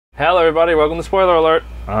Hello everybody, welcome to Spoiler Alert.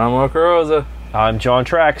 I'm Rosa. I'm John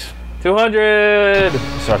Trax. 200!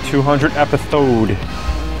 It's our 200th episode.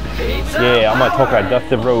 Yeah, I'm gonna talk about Death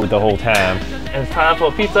the Road the whole time. And it's time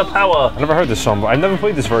for Pizza Power. I never heard this song, but I've never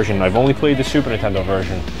played this version. I've only played the Super Nintendo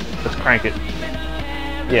version. Let's crank it.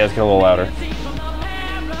 Yeah, let's get a little louder.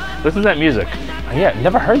 Listen to that music. Yeah,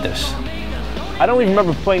 never heard this. I don't even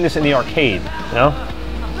remember playing this in the arcade. No?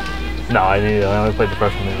 No, I only played the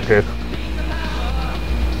first one in the arcade.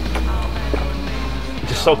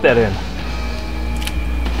 Just soak that in.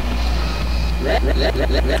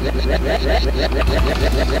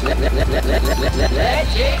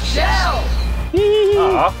 Magic shell!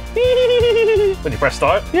 Aww. When you press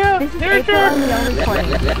start? Yeah. You're a jerk.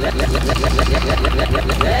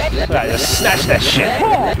 I just snatch that shit.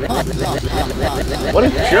 What a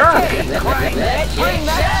jerk!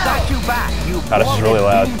 God, this is really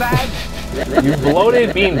loud. You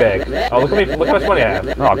bloated beanbag. Oh, look at me! Look how much money I have.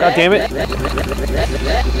 Oh, god damn it!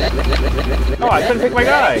 Oh, I couldn't pick my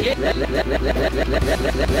guy.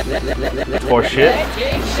 Horse shit.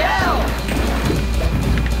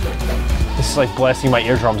 This is like blasting my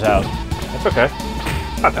eardrums out. That's okay.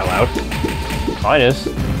 Not that loud. Mine is.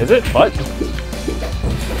 Is it? What?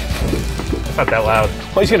 It's not that loud.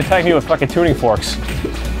 Well, he's gonna attack me with fucking tuning forks.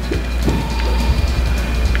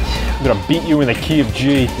 I'm gonna beat you in the key of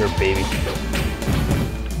G. You're a baby.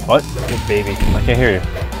 What? You're a baby. I can't hear you.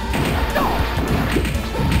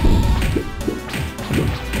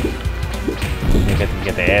 You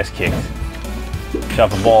get the ass kicked. Shot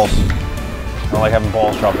for balls. I don't like having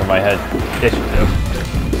balls dropped in my head. Yes, you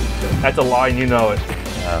do. That's a lie, and you know it.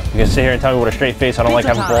 You can sit here and tell me with a straight face I don't like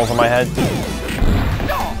having balls on my head.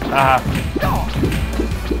 Ah.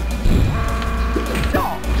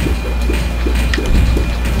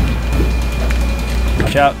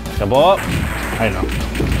 Watch out. It's gonna blow up. I know.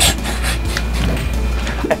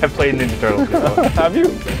 I have played Ninja Turtles before. Have you?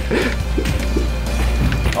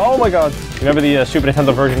 Oh my god. Remember the Super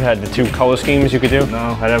Nintendo version had the two color schemes you could do? No,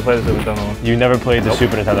 I never played the Super Nintendo one. You never played the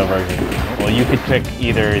Super Nintendo version. Well, you could pick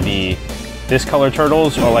either this color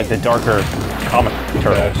turtles or like the darker comic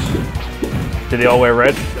turtles. Did they all wear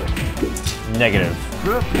red? Negative.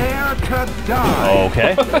 Prepare to die.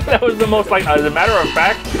 Okay. That was the most, like, as a matter of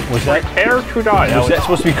fact, Was that prepare to die. was that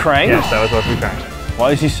supposed to be Krang? Yes, that was supposed to be Krang.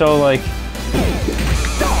 Why is he so like?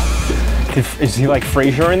 Is he like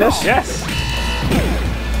Frasier in this? Yes.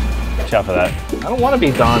 Watch out for that. I don't want to be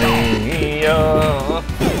Donnie.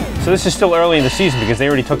 So this is still early in the season because they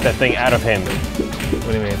already took that thing out of him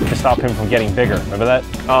What do you mean? to stop him from getting bigger. Remember that?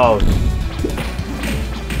 Oh.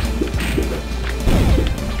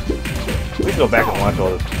 We should go back and watch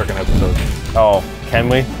all the freaking episodes. Oh, can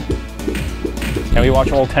we? Can we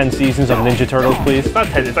watch all 10 seasons of Ninja Turtles, please? It's not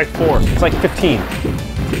 10, it's like 4. It's like 15.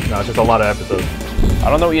 No, it's just a lot of episodes. I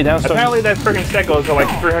don't know what you're down so. Apparently that freaking set goes for like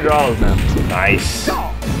 $300 now. Nice.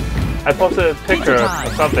 I posted a picture of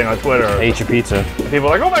something on Twitter. I ate your pizza. And people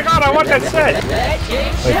are like, oh my god, I want that set!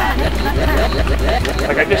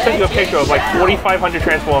 Like I just sent you a picture of like 4,500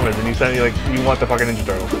 Transformers and you sent me like, you want the fucking Ninja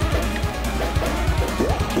Turtles.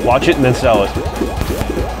 Watch it and then sell it.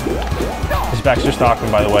 This is Baxter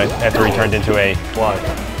Stockman, by the way, after he turned into a Why?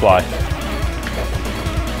 fly.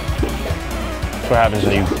 That's what happens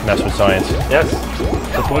when you mess with science. Yes.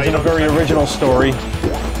 It wasn't a very original story.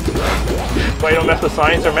 Why you don't mess with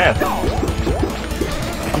science or math?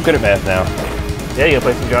 I'm good at math now. Yeah, you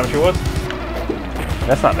gonna play some Geometry Wars?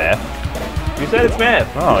 That's not math. You said it's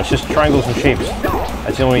math. Oh, it's just triangles and shapes.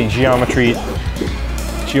 That's the only geometry.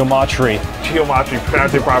 Geometry. Geometry,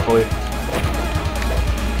 pronounce it properly.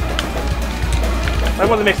 That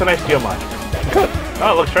one that makes a nice geometry. Good.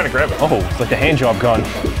 Oh, look, it's trying to grab it. Oh, it's like the hand job gun.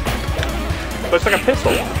 But it's like a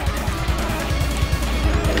pistol.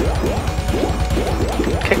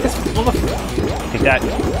 Kick this motherfucker. Take that.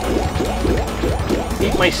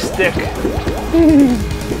 Eat my stick.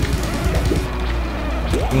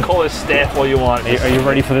 You can call it a staff all you want. Are you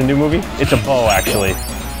ready for the new movie? It's a bow, actually.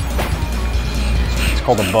 It's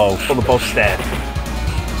called a bow. It's called the bow staff.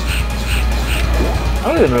 I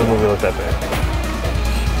don't even know the movie looks that bad.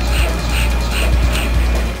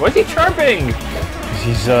 Why is he chirping?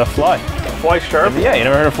 He's a fly. Fly chirp? Yeah, you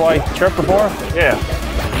never heard a fly chirp before? Yeah.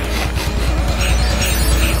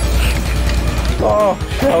 Oh,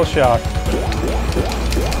 shell shock.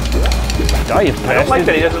 Die, you bastard. I don't like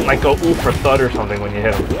that he doesn't like go oof or thud or something when you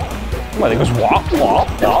hit him. What, he goes wop, wop,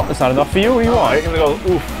 wop. That's not enough for you? What do you I want? can go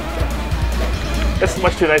oof. That's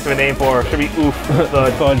much too nice of a name for it. Should be oof,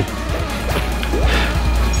 thud. Thud.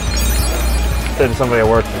 Said to somebody at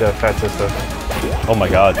work, the fat sister. Oh my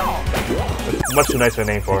god. Much too nice of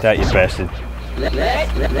a name for it. That, you bastard.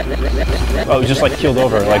 Oh, it was just like keeled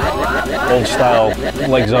over, like old style,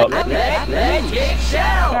 legs up.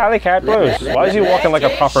 Ah, they cat blues. Why is he walking like a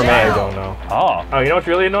proper man? I don't know. Oh. Oh, you know what's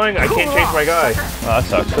really annoying? I can't change my guy. Oh, that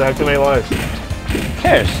sucks. I have too many lives. Who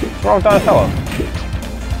cares? What's wrong with Donatello?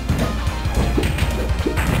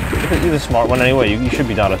 You're the smart one anyway. You should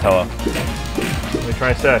be Donatello. What are you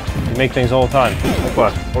trying to say? You make things all the time. Like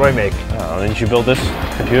what? What do I make? Oh, didn't you build this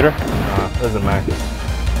computer? Doesn't matter.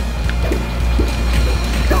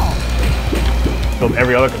 Built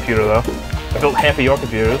every other computer though. I built half of your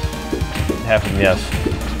computers. Half of them, yes.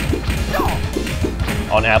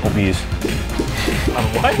 On Applebee's. On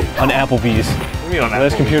what? On Applebee's. What do you mean on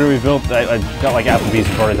This Applebee's? computer we built, I got like Applebee's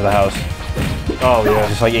and brought it to the house. Oh yeah.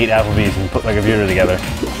 Just like 8 Applebee's and put my computer together.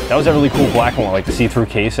 That was a really cool black one, like the see-through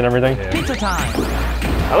case and everything. Yeah. Pizza time.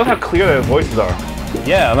 I love how clear their voices are.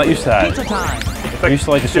 Yeah, I'm not used to that. Pizza time. It's I used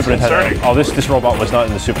to like the Super Nintendo. disconcerting. Oh, this robot was not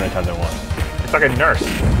in the Super Nintendo one. It's like a nurse.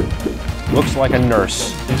 Looks like a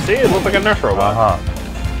nurse. You see? It looks like a nurse robot. Uh-huh.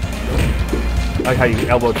 I like how you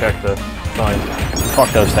elbow check the sign. Fuck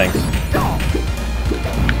those things.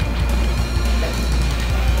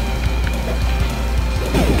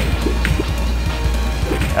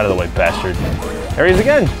 Out of the way, bastard. There he is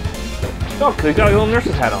again. Look, he's got a little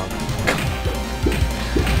nurse's hat on.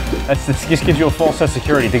 This just gives you a false sense of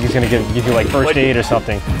security. Think he's gonna give you like first aid or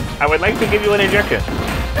something. I would like to give you an injection.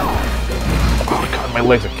 Oh god, my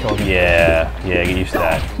legs are killing me. Yeah, get used to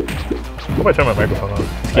that. How about I turn my microphone on?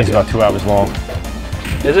 This game's about 2 hours long.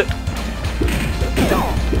 Is it?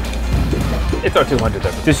 It's our 200th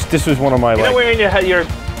episode. This was one of my You know like. where you had your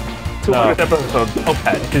 200th No. episode? Oh,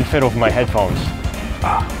 It didn't fit over my headphones.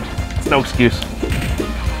 it's no excuse.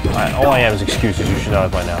 All I have is excuses. You should know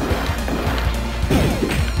it by now.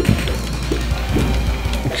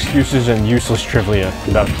 Excuses and useless trivia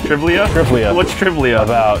about Trivia? Trivia. What's trivia?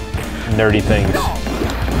 about nerdy things.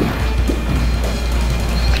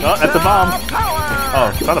 Oh, that's a bomb. Oh,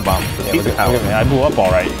 it's not a bomb. It's a Yeah, piece of look at power. me. I blew up all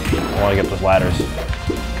right. I want to get those ladders.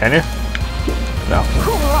 Can you? No.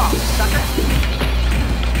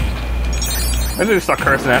 I need to start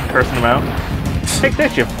cursing them out. Take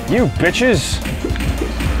this, you. You bitches!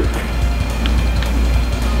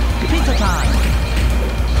 Pizza time.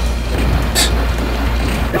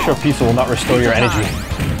 Pretty sure pizza will not restore your energy.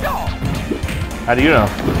 How do you know?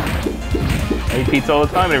 I eat pizza all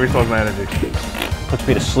the time and it restores my energy. Puts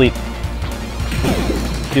me to sleep.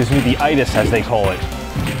 Gives me the itis, as they call it.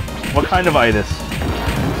 What kind of itis?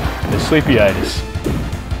 The sleepy-itis.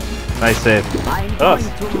 Nice save. Oh,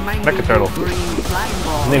 Mecha Turtle.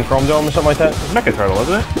 Name Chrome Dome or something like that? Mecha Turtle,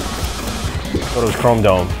 isn't it? I thought it was Chrome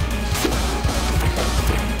Dome.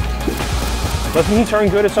 Doesn't he turn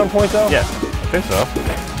good at some point, though? Yes, I think so.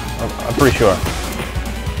 I'm pretty sure.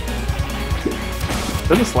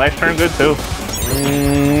 Doesn't Slash turn good too?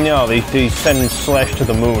 No, they send Slash to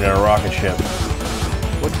the moon in a rocket ship.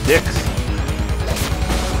 What dicks?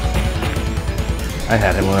 I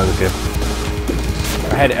had him when I was a kid.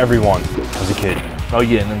 I had everyone as a kid. Oh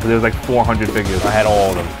yeah, and there was like 400 figures. I had all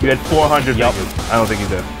of them. You had 400 Yup. figures. I don't think you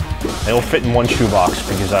did. They all fit in one shoebox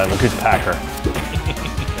because I'm a good packer.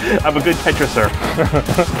 I'm a good Tetriser.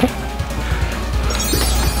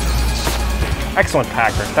 Excellent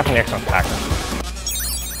packer. Definitely excellent packer.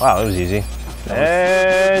 Wow, that was easy.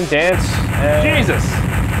 And dance. And Jesus!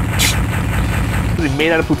 Is he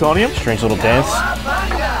made out of plutonium? strange little dance.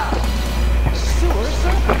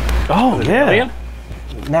 Oh, Is it yeah. alien?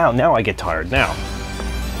 Now I get tired. Now.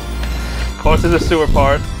 Of course, there's a sewer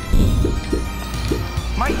part.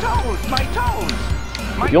 My toes! My toes!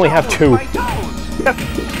 My You only have toes, 2. My toes!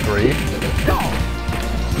 3.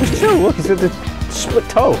 There's 2. Look, he's got the split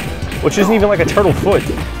toe, which isn't even like a turtle foot.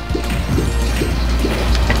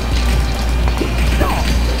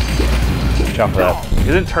 Watch out for that.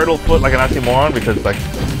 Isn't turtle foot like an oxymoron? Because like,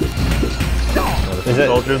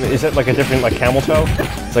 Is it like a different like camel toe?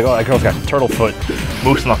 It's like, oh, that girl's got turtle foot.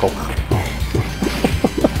 moose knuckle.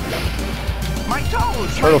 My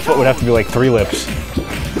toes! Turtle foot would have to be like 3 lips.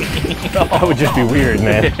 That would just be weird,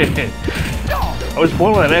 man. I was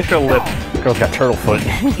born with an extra lip. This girl's got turtle foot.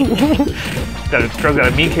 Girl's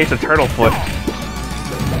got a mean case of turtle foot.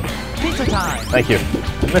 Pizza time. Thank you.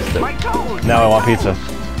 I missed it. My toes! Now I want pizza.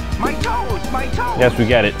 My toes! My toes! Yes, we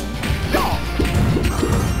get it.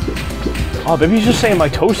 Oh, maybe he's just saying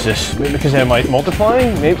mitosis. Maybe because am I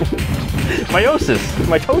multiplying? Maybe. Meiosis.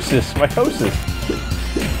 Mitosis.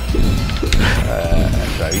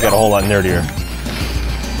 That's right. You got a whole lot nerdier.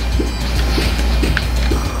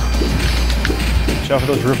 Watch out for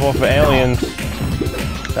those rip-off aliens.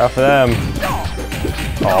 Watch out for them.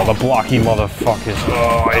 Oh, the blocky motherfuckers.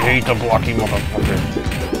 Oh, I hate the blocky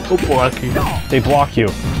motherfuckers. Oh, blocking. They block you.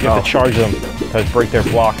 You have to charge them to break their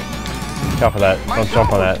block. Look out for that. Don't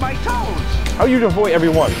jump on that. My toes. How you avoid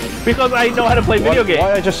everyone? Because I know how to play video games. Why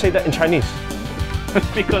did I just say that in Chinese?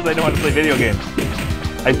 Because I know how to play video games.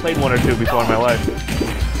 I played one or two before in my life.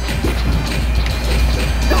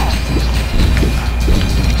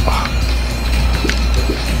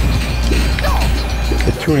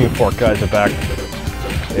 The tuning fork guys are back.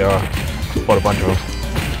 They are. Bought a bunch of them.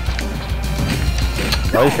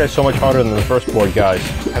 Why are these guys so much harder than the first board guys?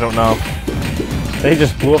 I don't know. They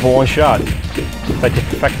just blew up in one shot. Like they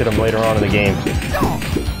perfected them later on in the game.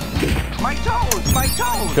 My toes. My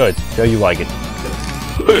toes. Good. So you like it.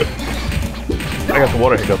 I got the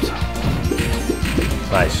water hiccups.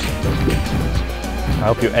 Nice. I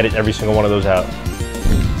hope you edit every single one of those out.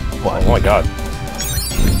 Oh my god.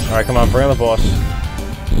 Alright, come on, bring on the boss.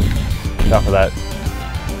 Enough of that.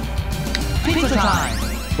 Pizza time.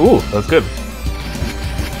 Ooh, that's good.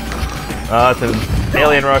 It's an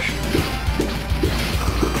alien rush.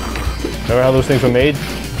 Remember how those things were made? I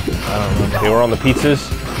don't remember. They were on the pizzas.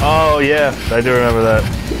 Oh, yeah. I do remember that.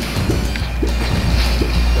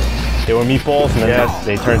 They were meatballs, and then Yes.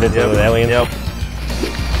 they turned into the aliens. Yep.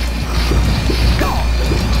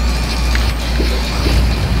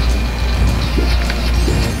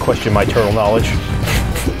 Question my turtle knowledge.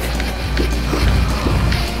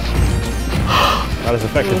 Not as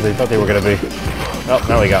effective as they thought they were going to be. Oh,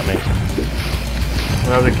 now they got me.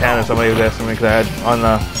 When I was in Canada, somebody was asking me, because I had on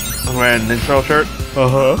I'm wearing a Ninja Turtle shirt.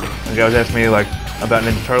 Uh-huh. The guy was asking me, like, about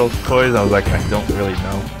Ninja Turtles toys. I was like, I don't really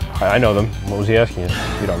know. I know them. What was he asking you?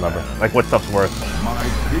 You don't remember. Like, what stuff's worth. My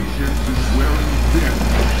patience is wearing thin.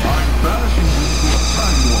 I'm banishing you to a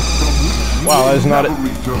time warp from which you Wow, that is will not never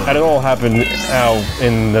return. That all happened now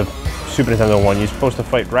in the Super Nintendo one. You're supposed to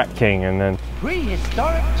fight Rat King, and then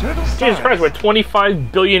Prehistoric turtle Jesus stars. Christ, we're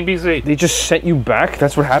 25 billion BC. they just sent you back.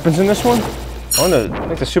 That's what happens in this one. I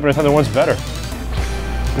think the Super Nintendo one's better.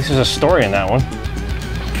 At least there's a story in that one.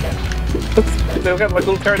 They've got like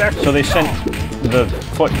little pterodactyls. So they sent the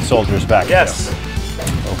foot soldiers back. Yes.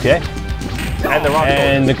 Here. Okay. And the rock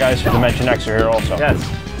And the soldiers. guys from Dimension X are here also. Yes.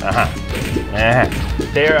 Uh-huh. Uh-huh.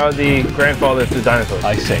 They are the grandfathers to dinosaurs.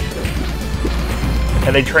 I see.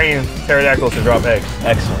 And they train pterodactyls to drop eggs.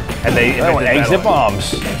 Excellent. And they I want invented eggs and battle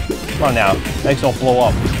bombs. Come on now. Eggs don't blow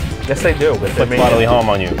up. eggs. Yes, they do. But Inflict they bodily harm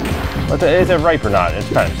on you. But if they're ripe or not, it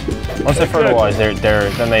depends. Once they're fertilized, then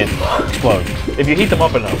they explode. if you heat them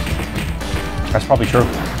up enough. That's probably true.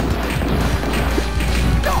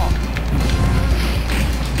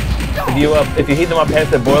 If you heat them up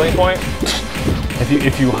past their boiling point,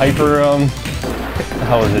 If you hyper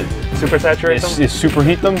how is it? super saturate them. You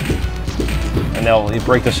superheat them, and you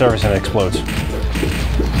break the surface and it explodes.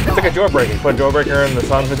 It's like a jawbreaker. You put a jawbreaker in the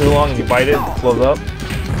sun for too long and you bite it, it blows up.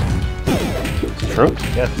 True.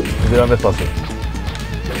 Yes, you did on Mythbusters.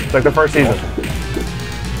 It's like the first season.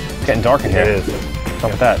 It's getting dark in here. It is. What's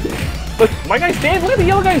up with that? Look, my guy's dancing. Look at the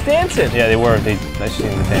yellow guys dancing. Yeah, they were. I seen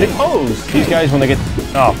the They dance. pose. These guys, when they get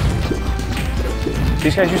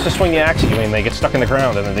these guys used to swing the axe at you and they get stuck in the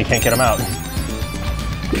ground and then they can't get them out.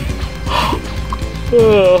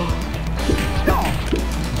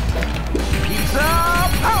 Pizza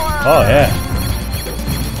power. Oh yeah.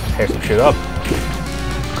 Tear some shit up.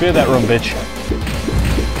 Clear that room, bitch.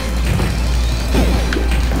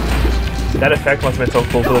 That effect must have been so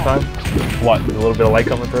cool for the time. What? A little bit of light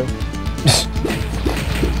coming through.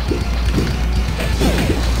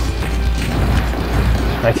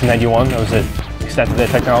 $1991. That was the extent of their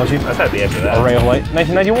technology. That's had the answer to that. Array of light.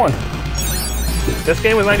 1991. This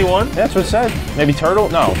game was 91? That's what it said. Maybe Turtle?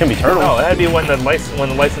 No, it can be Turtles. No, it had to be when the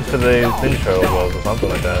license for the Ninja Turtles was or something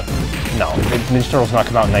like that. No, Ninja Turtles not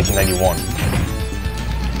come out in 1991.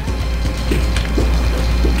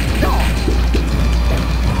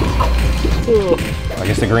 I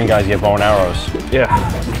guess the green guys get bow and arrows. Yeah.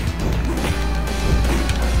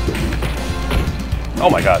 Oh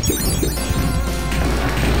my god.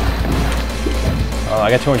 I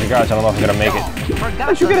got 200 guys. I don't know if I'm gonna make it.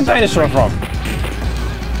 Where'd you get a dinosaur from?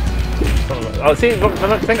 Oh, see, look,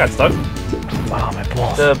 the thing got stuck. Oh, my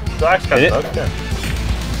balls. The axe got Did it? stuck. Yeah.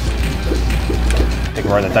 Think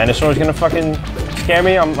we're the dinosaur's gonna fucking scare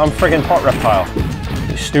me? I'm friggin' part reptile.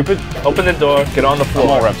 You stupid? Open the door, get on the I'm floor.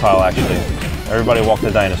 all reptile, actually. Everybody walk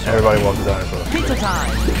the dinosaur. Everybody walks the dinosaur. Pizza time.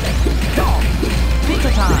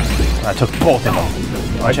 Pizza time. I took both of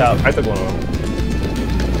them. Watch out. I took one of them.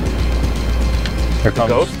 Here comes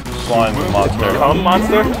Ghost? slime monster. Cum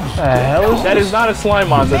monster? What the hell is That is not a slime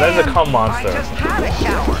monster, that is a cum I monster. just had a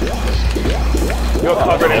shower.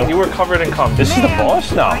 You were covered in cum. This is the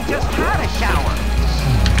boss? I No. just had a shower.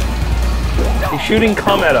 He's shooting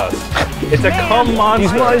cum at us. It's a cum monster.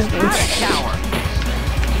 He's my... Had a shower.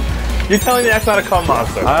 You're telling me that's not a cum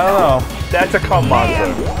monster? I don't know. That's a cum monster.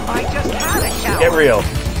 Man, I just had a shower. Get real.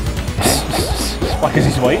 Why? Because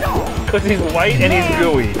he's white? Because he's white and he's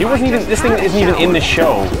gooey. He wasn't even. This thing isn't even in the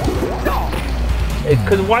show.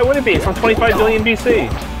 Because why would it be? It's from 25 billion BC.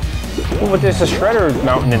 Well, but there's a shredder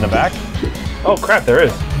mountain in the back. Oh crap, there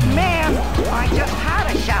is. Man, I just had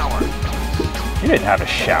a shower. You didn't have a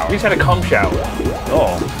shower. We just had a cum shower.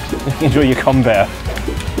 Oh, enjoy your cum bath.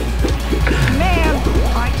 Man,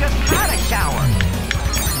 I just had a shower.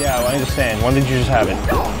 Yeah, well, I understand. When did you just have it?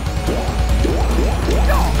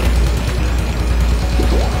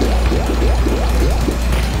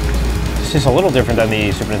 This is a little different than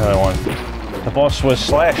the Super Nintendo one. The boss was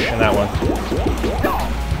Slash in that one.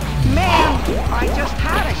 Man, I just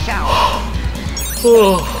had a shower.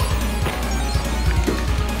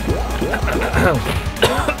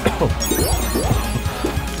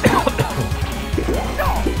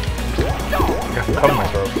 Got some cum in my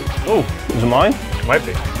throat. Oh, is it mine? Might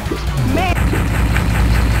be. Man,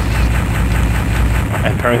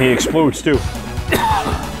 And apparently he explodes too.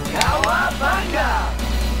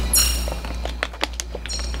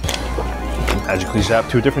 Magically zapped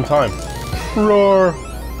to a different time. Roar!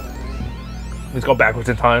 Let's go backwards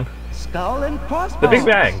in time. skull and crossbones. The Big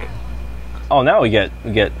Bang. Oh, now we get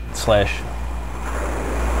Slash.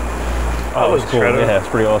 Oh, was it's cool. Shredder. Yeah, it's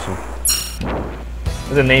pretty awesome.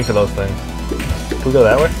 There's a name for those things. Can we go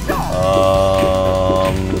that way?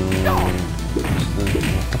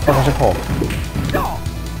 What the fuck is it called?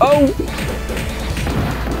 Oh!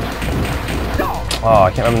 Oh,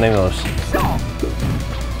 I can't remember the name of those.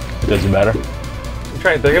 It doesn't matter. You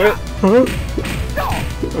trying to think of it? I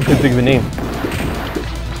couldn't think of the name.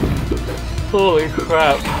 Holy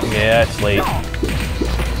crap. Yeah, it's late.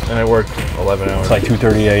 And I worked 11 hours. It's like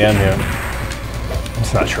 2:30 a.m. here.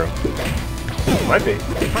 It's not true. Might be.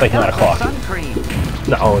 It's like 9 o'clock. Sun cream.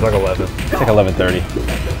 No, it's like 11. It's like 11:30.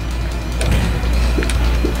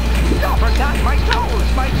 Forgot my toes,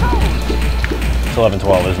 my toes. It's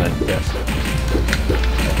 11:12, isn't it? Yes.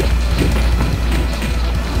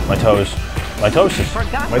 My toes. My toes.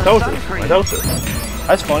 Forgot My the toaster. sun cream. My toaster.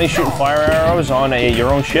 That's funny, shooting fire arrows on your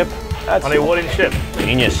own ship. That's On a wooden ship.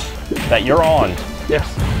 genius. That you're on. Yes.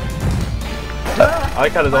 I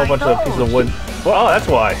like how there's a whole bunch of pieces of wood. Oh, that's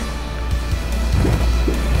why.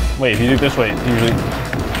 Wait, if you do it this way, it's usually...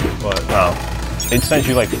 What? Oh. It sends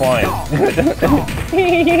you like flying.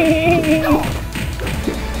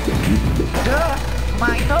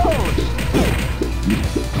 My toes.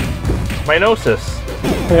 Minosis.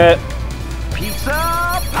 Yeah. Pizza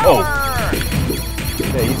power. Oh.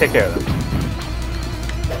 Yeah, you take care of them.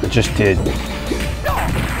 I just did.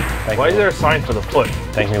 Why is there a sign for the foot?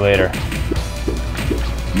 Thank me later.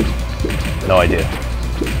 No idea.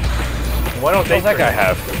 Why don't they What does that guy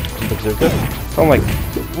have? bazooka? I'm like,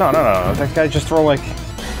 no. That guy just throw like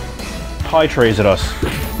pie trays at us.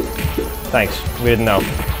 Thanks. We didn't know.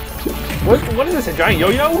 What is this? A giant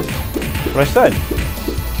yo-yo? What I said.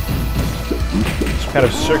 Some kind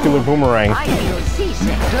of circular boomerang. I feel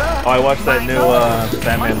seasick. Oh, I watched that new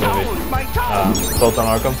Batman movie. My toes. Assault on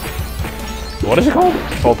Arkham. What is it called?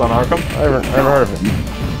 Assault on Arkham. I never heard of it.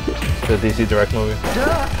 The DC Direct movie.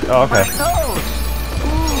 Oh, okay. My toes.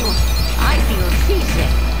 Ooh, I feel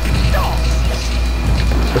seasick.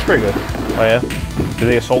 It's pretty good. Oh yeah? Do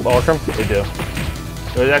they assault Arkham? They do.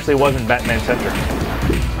 But it actually wasn't Batman-centric.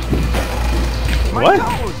 My What?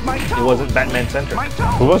 toes. My toes. It wasn't Batman-centric. My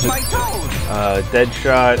toes. Who was it? My toes.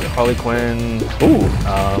 Deadshot, Harley Quinn. Ooh. I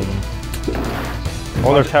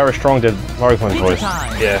wonder if Tara Strong did Harley Quinn's Pizza voice.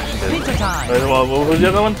 time. Yeah, she did. Pizza time. Well, who's the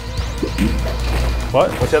other one? What?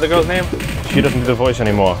 What's the other girl's name? She doesn't do the voice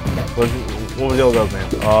anymore. What was the other girl's name?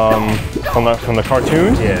 From the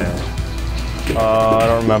cartoon? Yeah. I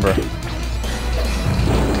don't remember. I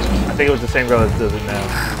think it was the same girl that does it now.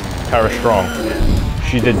 Tara Strong.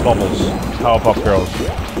 She did Bubbles. Powerpuff Girls.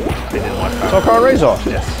 They didn't watch So that. Car Razor.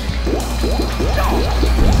 Yes.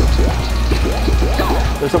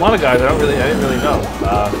 There's a lot of guys I didn't really know.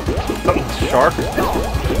 Something Shark?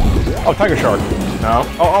 Oh, Tiger Shark. No.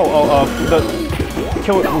 The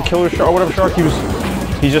Killer Shark, or whatever shark he was.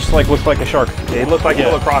 He just like looked like a shark. He looked like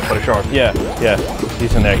Killer Croc, but a shark. Yeah.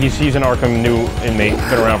 He's in there. He's an Arkham new inmate.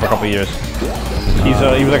 Been around for a couple of years. He was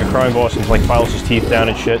like a crime boss and like files his teeth down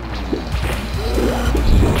and shit.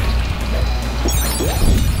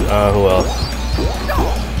 Who else?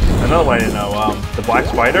 Another one I didn't know. The Black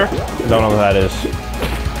Spider? Don't know who that is.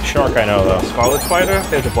 Shark I know though. Scarlet Spider?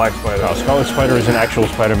 There's a Black Spider. Oh, Scarlet Spider is an actual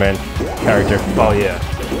Spider-Man character. Oh, yeah.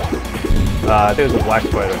 I think it was a Black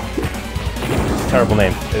Spider. Terrible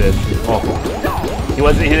name. It is. It's awful. He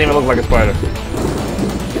didn't even look like a spider.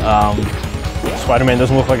 Spider-Man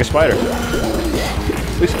doesn't look like a spider.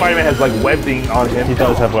 At least Spider-Man has like webbing on him. He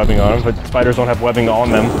does have webbing on him, but spiders don't have webbing on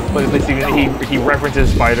them. But at least he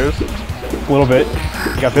references spiders. A little bit.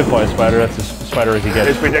 He got bit by a spider. That's as spider as he gets.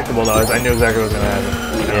 It's predictable though. I knew exactly what was gonna happen.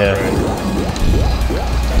 Yeah.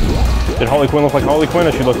 Did Harley Quinn look like Harley Quinn,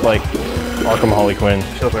 or she looked like Arkham Harley Quinn?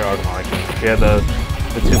 She looked like Arkham Harley Quinn. She had the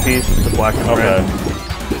two-piece, the black and red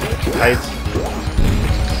tights.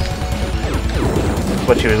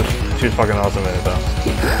 But she was fucking awesome in it though.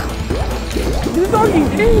 He's a doggy,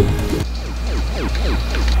 dude.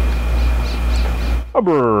 A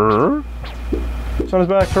brrr. It's on his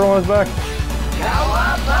back. Turtle on his back.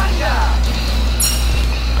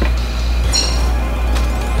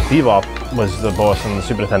 Bebop was the boss in the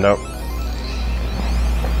Super Nintendo.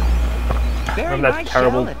 Remember that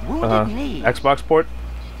terrible Xbox port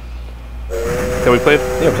that we played?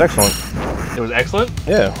 Yeah, it was excellent. It was excellent?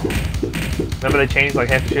 Yeah. Remember they changed like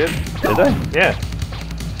half the shit? Did they? Yeah.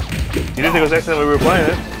 You didn't think it was excellent when we were playing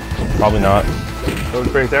it? Probably not. It was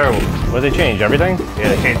pretty terrible. What did they change? Everything? Yeah,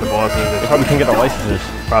 they changed the bosses. They probably couldn't get the licenses.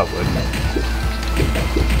 Probably.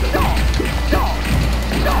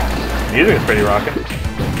 The music is pretty rocking.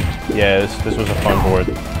 Yeah, this was a fun board.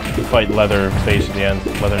 You fight Leatherface at the end.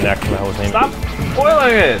 Leatherneck, what the hell his name? Stop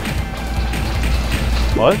spoiling it!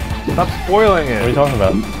 What? Stop spoiling it. What are you talking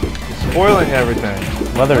about? You're spoiling everything. He's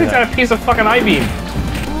Leatherneck. got a piece of fucking I-beam.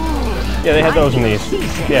 Yeah, they had those in these.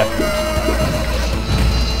 Yeah.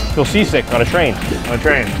 Feel seasick on a train. On a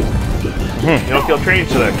train. Mm-hmm. You don't feel train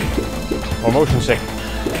sick. Or motion sick.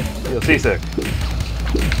 You feel seasick.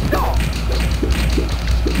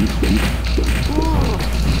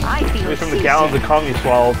 I feel It's from the seasick. gallons of cum you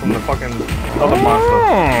swallowed from the fucking other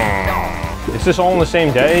monster. Is this all in the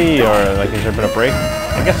same day, or like has there been a break?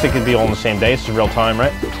 I guess it could be all in the same day. It's real time,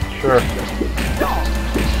 right? Sure.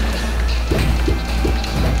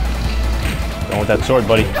 Going with that sword,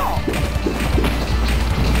 buddy.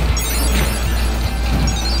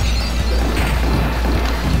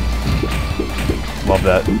 Love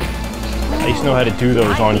that. I used to know how to do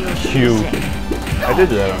those on cue. I did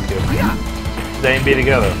do that on cue. They ain't be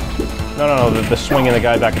together. No, the swinging the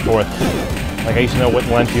guy back and forth. Like I used to know what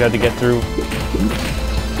length you had to get through.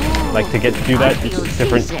 Like to do that, it's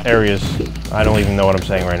different areas. I don't even know what I'm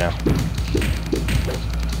saying right now.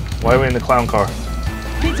 Why are we in the clown car?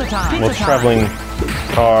 Pizza time. Well, it's traveling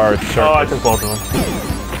car circus. Oh, I took both of them.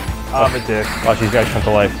 I'm a dick. Watch these guys come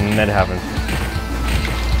to life, and that happens.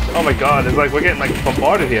 Oh my god, it's like we're getting like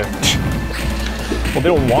bombarded here. Well, they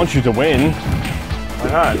don't want you to win. Why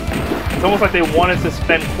not? It's almost like they want us to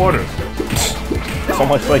spend quarters. So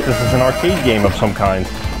much like this is an arcade game of some kind.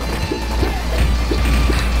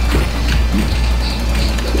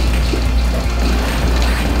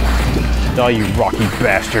 Die, you rocky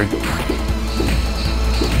bastard.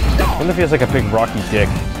 I wonder if he has like a big rocky dick.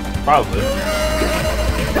 Probably.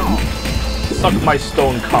 Suck my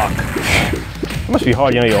stone cock. It must be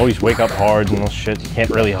hard, you know, you always wake up hard and all shit. You can't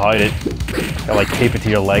really hide it. Gotta like tape it to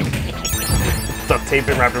your leg. Duct tape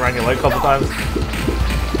it, wrap it around your leg a couple times.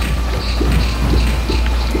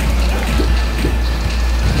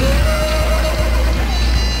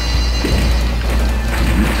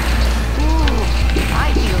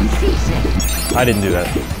 I feel seasick. I didn't do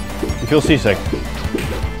that. You feel seasick?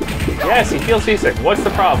 Yes, he feels seasick. What's the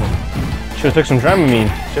problem? Should've took some Dramamine.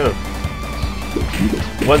 Should've.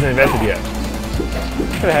 Wasn't invented yet.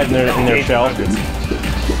 Could've had it in their shell. 1800s.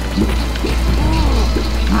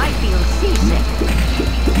 I feel seasick.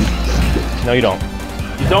 No, you don't.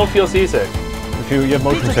 You don't feel seasick. If you have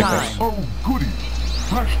motion Pizza time. sickness. Oh, goody.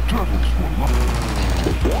 Fresh turtles for lunch.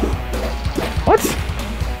 What?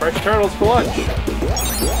 Fresh turtles for lunch.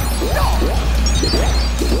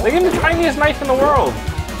 They give him the tiniest knife in the world.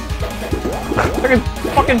 Like a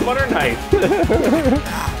fucking butter knife.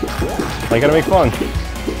 I gotta make fun.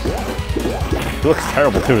 He looks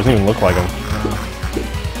terrible too, doesn't even look like him.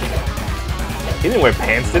 He didn't wear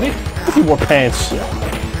pants, did he? He wore pants.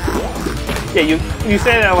 Yeah, you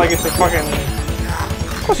say that like it's a fucking...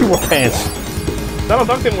 Of course he wore pants. Donald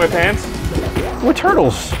Duck didn't wear pants. We're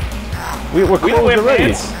turtles. We're clothed don't wear already.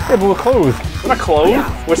 pants. Yeah, but we're clothed. We're not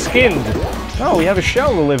clothed. We're skinned. No, we have a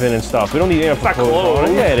shell to live in and stuff. We don't need any not clothes on.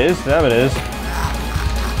 clothes. Yeah, it is. To them it is.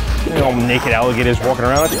 You know, naked alligators walking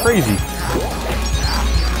around. That's crazy.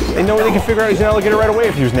 They know they can figure out he's an alligator right away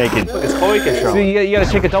if he was naked. It's Chloe can show. So you gotta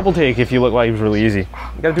take a double take if you look like he was really easy.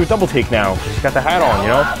 You gotta do a double take now. He's got the hat on, you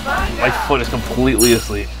know? My foot is completely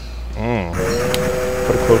asleep.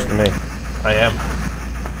 Put it close to me. I am.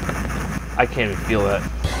 I can't even feel that.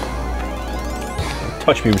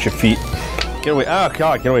 Touch me with your feet. Get away. Oh,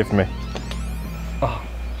 God, get away from me.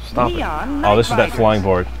 Stop it. Neon Oh, this is that Knight flying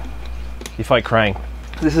board. You fight Krang.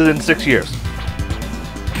 This is in 6 years.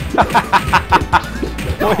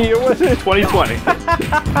 What year was it? 2020.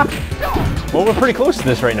 Well, we're pretty close to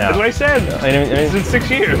this right now. That's what I said. This is in 6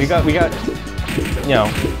 years. we got, you know,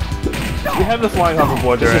 We have the flying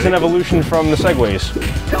hoverboard this is an already. evolution from the Segways.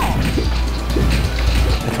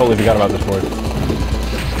 I totally forgot about this board.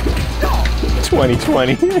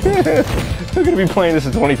 2020. We're gonna be playing this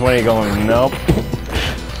in 2020 going, nope.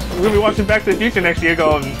 We're gonna be watching Back to the Future next year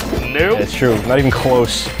going, nope. It's true, not even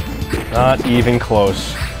close. Not even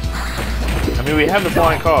close. I mean, we have the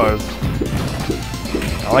flying cars.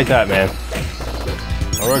 I like that, man.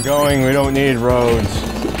 Where we're going, we don't need roads.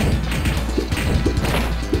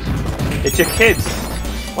 It's your kids.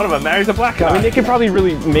 One of them marries a black guy. I mean, they could probably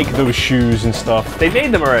really make those shoes and stuff. They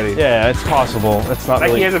made them already. Yeah, it's possible. It's not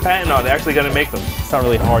Nike really, has a patent on it. They're actually gonna make them. it's not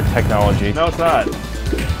really hard technology. No, it's not.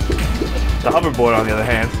 The hoverboard, on the other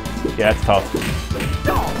hand, Yeah, it's tough.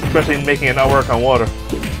 especially in making it not work on water.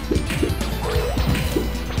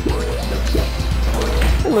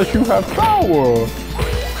 Unless you have power.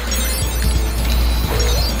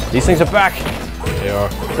 These things are back. They are.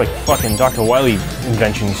 It's like fucking Dr. Wily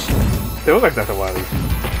inventions. They look like Dr. Wily's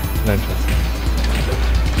inventions.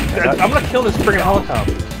 I'm gonna kill this friggin'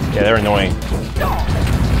 helicopter. Yeah, they're annoying.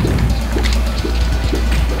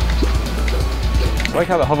 I like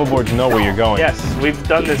how the hoverboards know where you're going. Yes, we've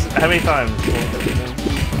done this how many times?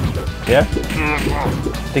 Yeah?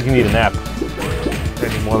 I think you need a nap. I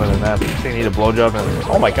need more than a nap. I think you need a blowjob and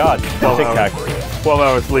Oh my god. Tic 12 Tac. hours. 12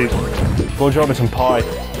 hours sleep. Blowjob and some pie.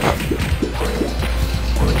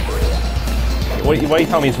 Why do you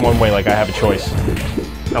tell me it's one way like I have a choice?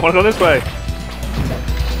 I wanna go this way.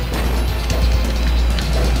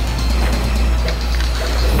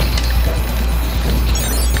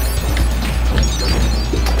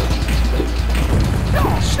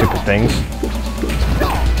 Stupid things.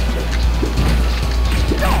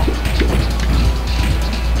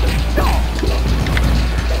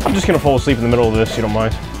 I'm just gonna fall asleep in the middle of this, you don't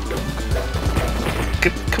mind.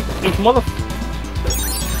 You mother...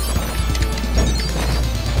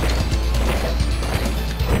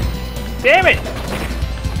 Damn it!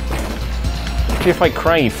 If you fight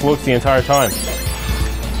Krang, he floats the entire time.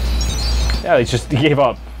 Yeah, he gave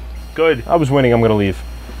up. Good. I was winning, I'm gonna leave.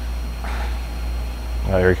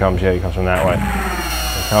 Oh, here he comes. Yeah, he comes from that way.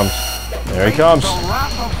 Here he comes. There he comes. The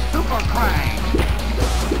wrath of Super Krang.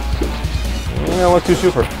 Yeah, look too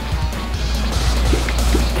super.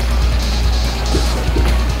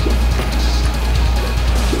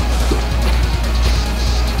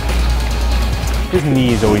 His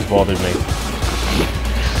knees always bothered me.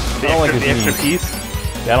 The I don't like extra, his the extra knees.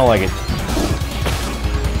 piece. Yeah, I don't like it.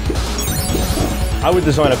 I would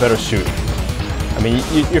design a better suit. I mean,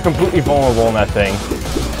 you're completely vulnerable in that thing.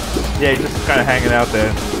 Yeah, he's just kind of hanging out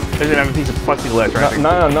there. Doesn't have a piece of plexiglass or anything.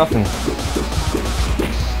 No, nothing.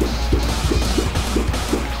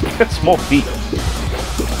 He's got small feet.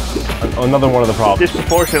 Another one of the problems.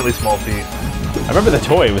 Disproportionately small feet. I remember the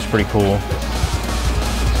toy was pretty cool.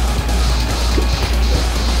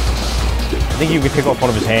 I think you could pick off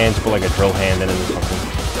one of his hands, put like a drill hand in it or something.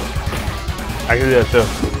 I can do that too.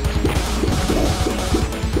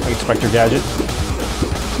 Like Inspector Gadget.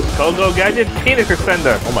 Go Gadget, penis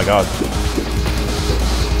extender. Oh my god.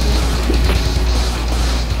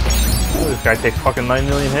 Oh, this guy takes fucking 9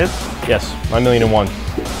 million hits. Yes, 9,000,001.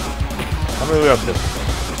 How many are we up to?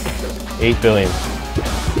 8 billion.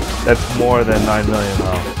 That's more than 9 million.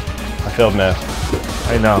 Oh, I failed math.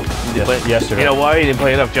 I know. Yes, yesterday. You know why? You didn't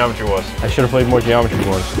play enough Geometry Wars. I should have played more Geometry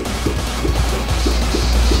Wars.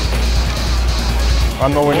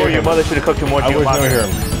 I'm nowhere near Or your him. mother should have cooked you more I was Geometry. nowhere near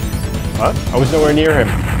him. What? I was nowhere near him.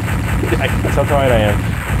 That's how tired I am.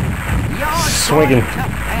 You're Swinging. going to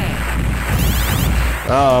pay.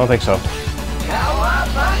 Oh, I don't think so.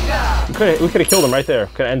 Cowabunga! We could have killed him right there.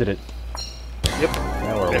 Could have ended it. Yep.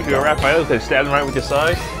 Now where are If we you were a going? rat fighter, you could have stabbed him right with your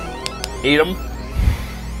side, ate him,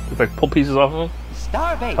 just like pull pieces off of him.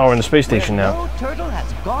 Starbase. Oh, we're in the space station where now. No turtle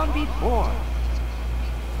has gone before.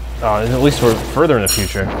 Oh, at least we're further in the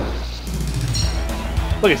future.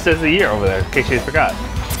 Look, it says the year over there, in case you forgot.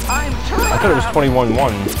 I'm I thought it was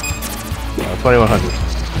 21-1. 2100.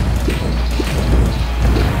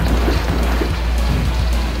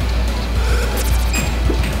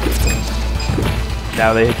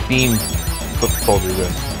 Now they beam foot soldiers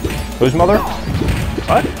in. Whose mother?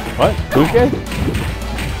 What? What? Who's gay?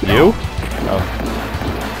 You? Oh,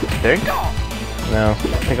 Think? no. I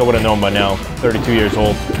think I would have known by now. 32 years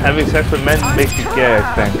old. Having sex with men makes you gay,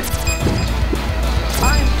 I think.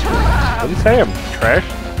 What did you say? I'm trash?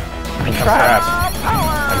 I'm trash.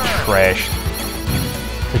 I'm trash.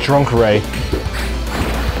 The drunk Ray.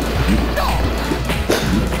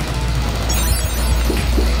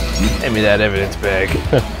 Hand me that evidence bag.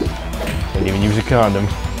 Didn't even use a condom.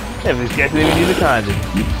 Yeah, these guys didn't even use a condom.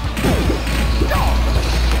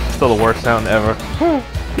 Still the worst sound ever.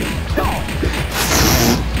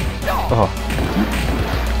 Oh.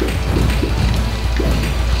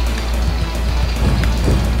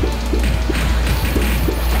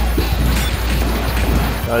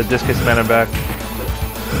 Discus men are back.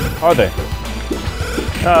 Are they?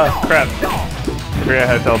 Oh, crap. I forgot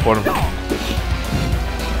how to teleport him.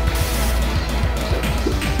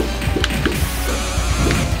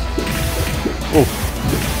 Ooh.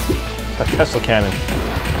 That Tesla cannon.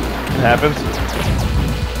 It happens.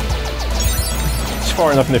 It's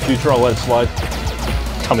far enough in the future, I'll let it slide.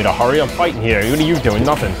 Tell me to hurry, I'm fighting here. What are you doing?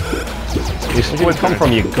 Nothing. Where'd you come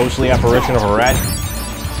from, you ghostly apparition of a rat?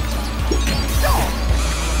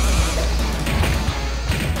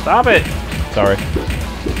 Stop it! Sorry.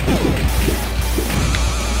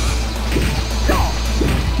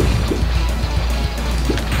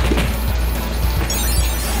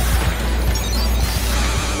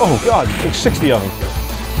 Oh god, like 60 of them.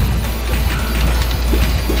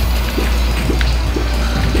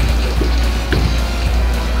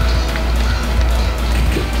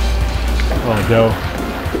 Oh no.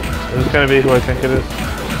 Is this gonna be who I think it is?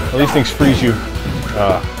 Well, these things freeze you.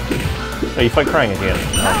 Oh, you fight crying at the end.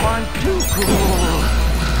 That one's too cool.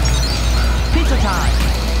 Pizza time.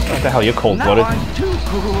 What the hell, you're That cold-blooded. one's too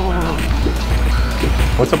cool.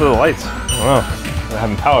 What's up with the lights? I don't know. We're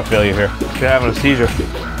having power failure here. They're having a seizure.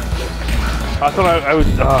 I thought I was.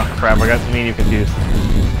 Oh crap! I got me and you confused.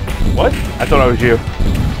 What? I thought I was you.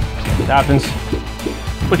 It happens.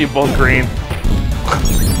 But you both green.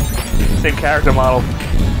 Same character model.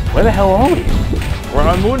 Where the hell are we? We're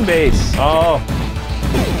on moon base. Oh.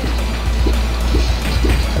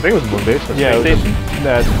 I think it was moon base. Or Yeah, space station.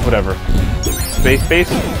 Nah, whatever. Space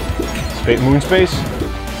base. Moon space?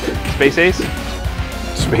 Space ace.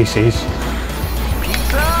 Space Ace.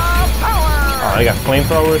 Pizza power. Oh, they got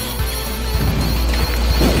flamethrowers.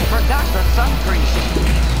 Forgot the sun cream.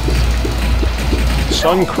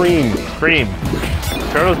 Sun cream. Cream.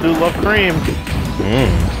 Turtles do love cream.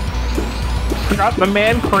 Forgot the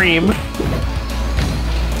man cream.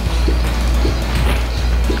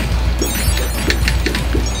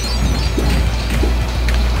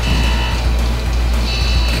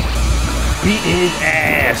 Beat his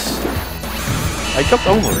ass. I jumped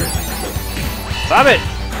over it. Stop it!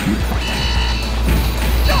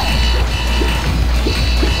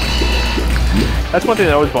 That's one thing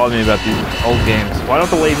that always bothered me about these old games. Why don't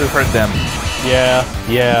the lasers hurt them? Yeah.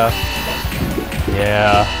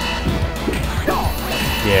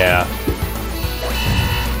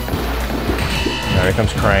 There here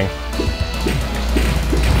comes Krang.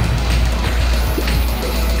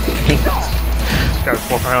 Got to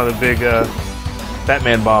walk around with a big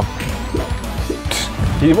Batman bomb.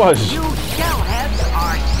 He was. You shellheads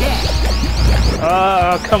are dead.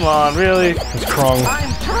 Oh, come on, really? It's Krang.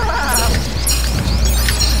 I'm trapped.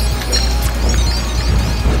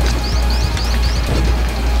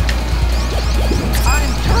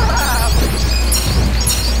 I'm trapped.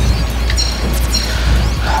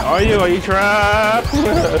 Are you trapped?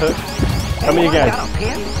 Tell me again. Got a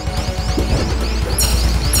pin?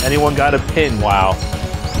 Anyone got a pin? Wow.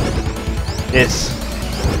 This.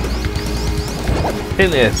 Pin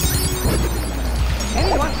this.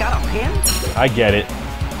 Anyone got a pin? I get it.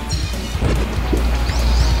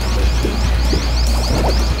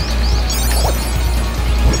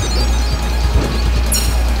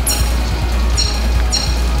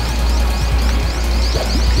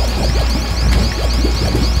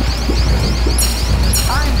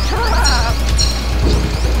 I'm trapped.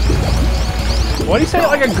 Why do you say it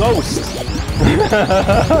like a ghost?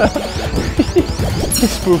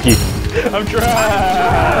 He's spooky. I'm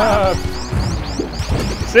trapped.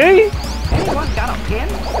 See? Anyone got a pin?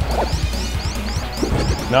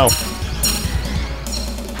 No.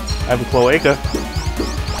 I have a cloaca.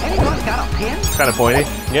 Anyone got a pin? Kind of pointy.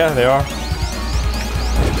 Yeah, they are.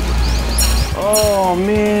 Oh,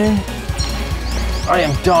 man. I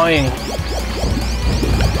am dying.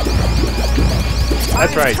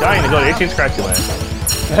 That's right. Dying to go to 18 Scratchy Land.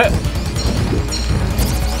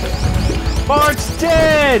 Bart's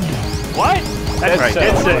dead! What? That's right.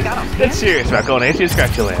 That's serious about going to 18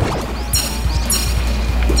 Scratchy Land.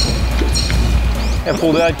 Yeah,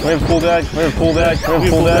 pull that. Come here, pull that. Come here, pull that. Come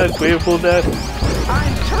here, pull that. We have pulled that.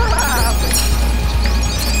 I'm trapped.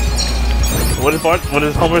 What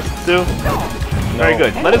does Homer do? Very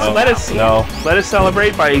good. Let us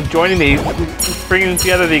celebrate by bringing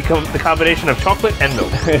together the combination of chocolate and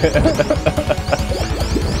milk.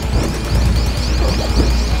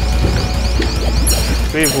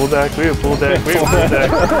 We pull deck.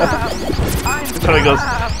 Tony goes,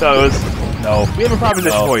 No. we have a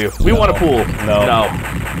proposition for you. We want a pool. No.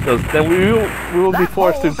 Goes, then we will be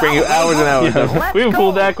forced to bring you hours and hours. We have a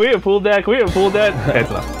pool deck. It's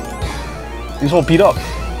enough. He's all beat up.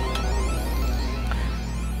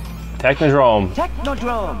 Technodrome.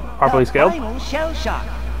 Properly scaled. Shell shock.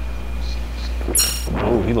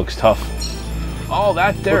 Oh, he looks tough. Oh,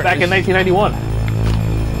 that there. We're back in 1991.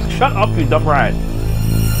 Shut up, you dumb rat.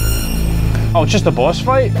 Oh, it's just a boss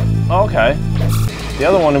fight? Oh, okay. The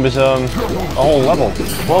other one was a whole level.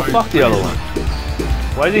 Well, fuck the other one.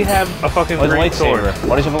 Why does he have a fucking green sword?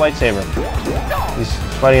 Why does he have a lightsaber? He's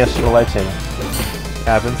fighting us with a lightsaber.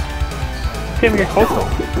 Happens. Can't even get close to him.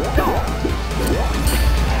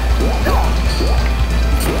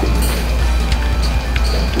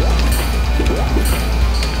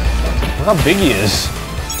 Look how big he is.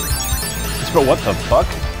 But what the fuck?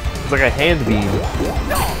 It's like a hand beam.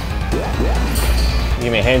 You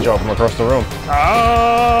give me a hand job from across the room.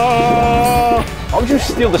 Oh! Why would you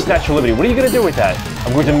steal the Statue of Liberty? What are you going to do with that?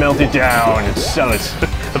 I'm going to melt it down and sell it.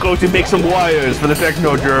 I'm going to make some wires for the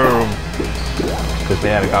Technodrome. Because they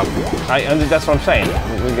had a copper. That's what I'm saying.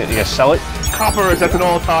 You going to sell it? Copper is at an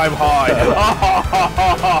all-time high.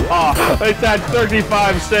 It's at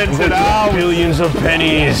 35 cents an ounce. Billions of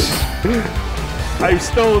pennies. I've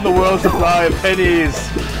stolen the world's supply of pennies.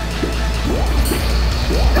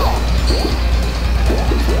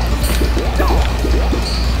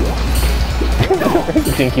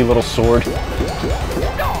 Dinky little sword.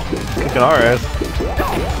 Kicking our ass.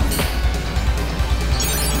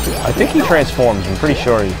 I think he transforms. I'm pretty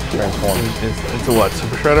sure he transforms. Into what?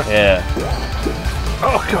 Super Shredder? Yeah.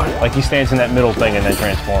 Oh, God. Like he stands in that middle thing and then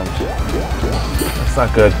transforms. That's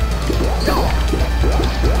not good.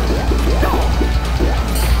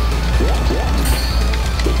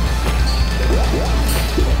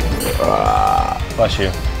 Bless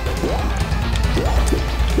you.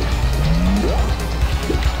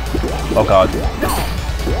 Oh God.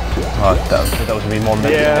 Oh, that was gonna be more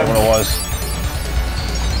mental than what it was.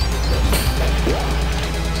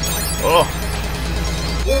 Oh.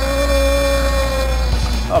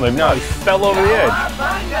 Oh, maybe not. He fell over the edge.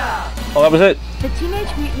 Oh, that was it. The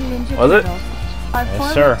Teenage Mutant Ninja Was it? Turtles, our Yes, four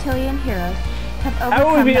sir. reptilian heroes, have overcome How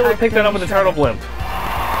would we be able to the pick that up with the turtle Arcturus. blimp?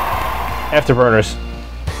 Afterburners.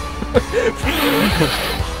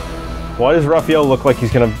 Why does Raphael look like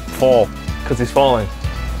he's gonna fall? Because he's falling.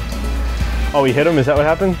 Oh, he hit him? Is that what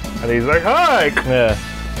happened? And he's like, hi! Yeah.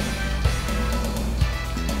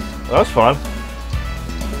 That was fun.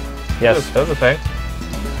 Yes. That was a thing.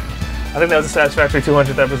 I think that was a satisfactory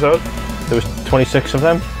 200th episode. There was 26 of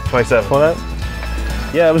them 27. for that.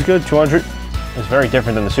 Yeah, it was good. 200. It's very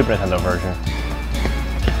different than the Super Nintendo version.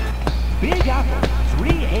 Big Apple, 3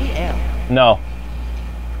 a.m. No,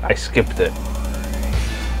 I skipped it.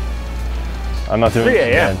 I'm not doing 3 this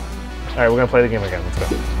a.m. again. Alright, we're gonna play the game again. Let's go.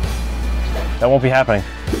 That won't be happening.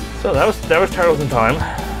 So that was Turtles in Time.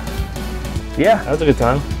 Yeah. That was a good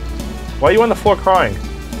time. Why are you on the floor crying?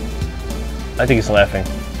 I think he's laughing.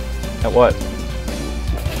 At what?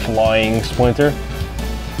 Flying Splinter.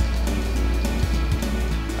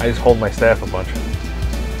 I just hold my staff a bunch.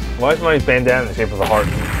 Why is my bandana in the shape of a heart?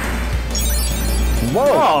 Whoa.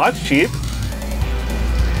 Oh, that's cheap.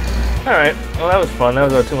 Alright, well that was fun. That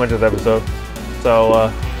was our 200th episode.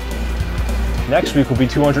 So, Next week will be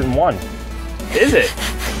 201. is it?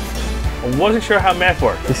 I wasn't sure how math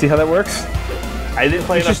worked. You see how that works? I didn't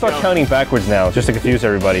play You should enough. start counting backwards now, just to confuse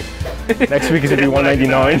everybody. Next week is going to be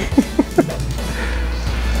 199.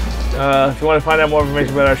 If you want to find out more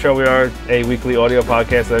information about our show, we are a weekly audio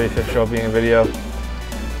podcast that every fifth show being a video.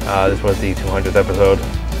 This was the 200th episode.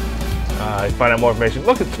 You find out more information.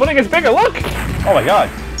 Look, it's spinning gets bigger. Look. Oh my God.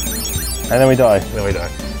 And then we die. Then we die.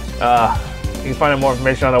 You can find out more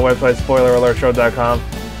information on our website, spoileralertshow.com.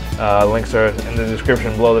 Links are in the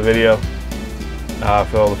description below the video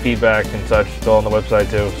for all the feedback and such. It's all on the website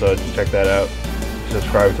too, so just check that out.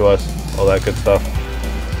 Subscribe to us, all that good stuff.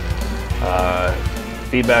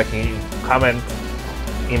 Feedback, comment,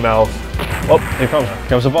 emails. Oh, here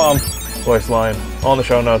comes a bomb. Voice line, all in the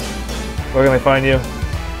show notes. Where can they find you?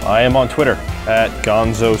 I am on Twitter at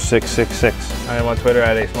Gonzo666. I am on Twitter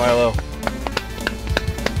at ASmilo.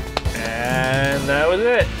 And that was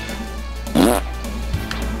it.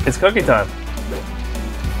 It's cookie time.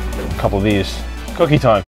 A couple of these. Cookie time.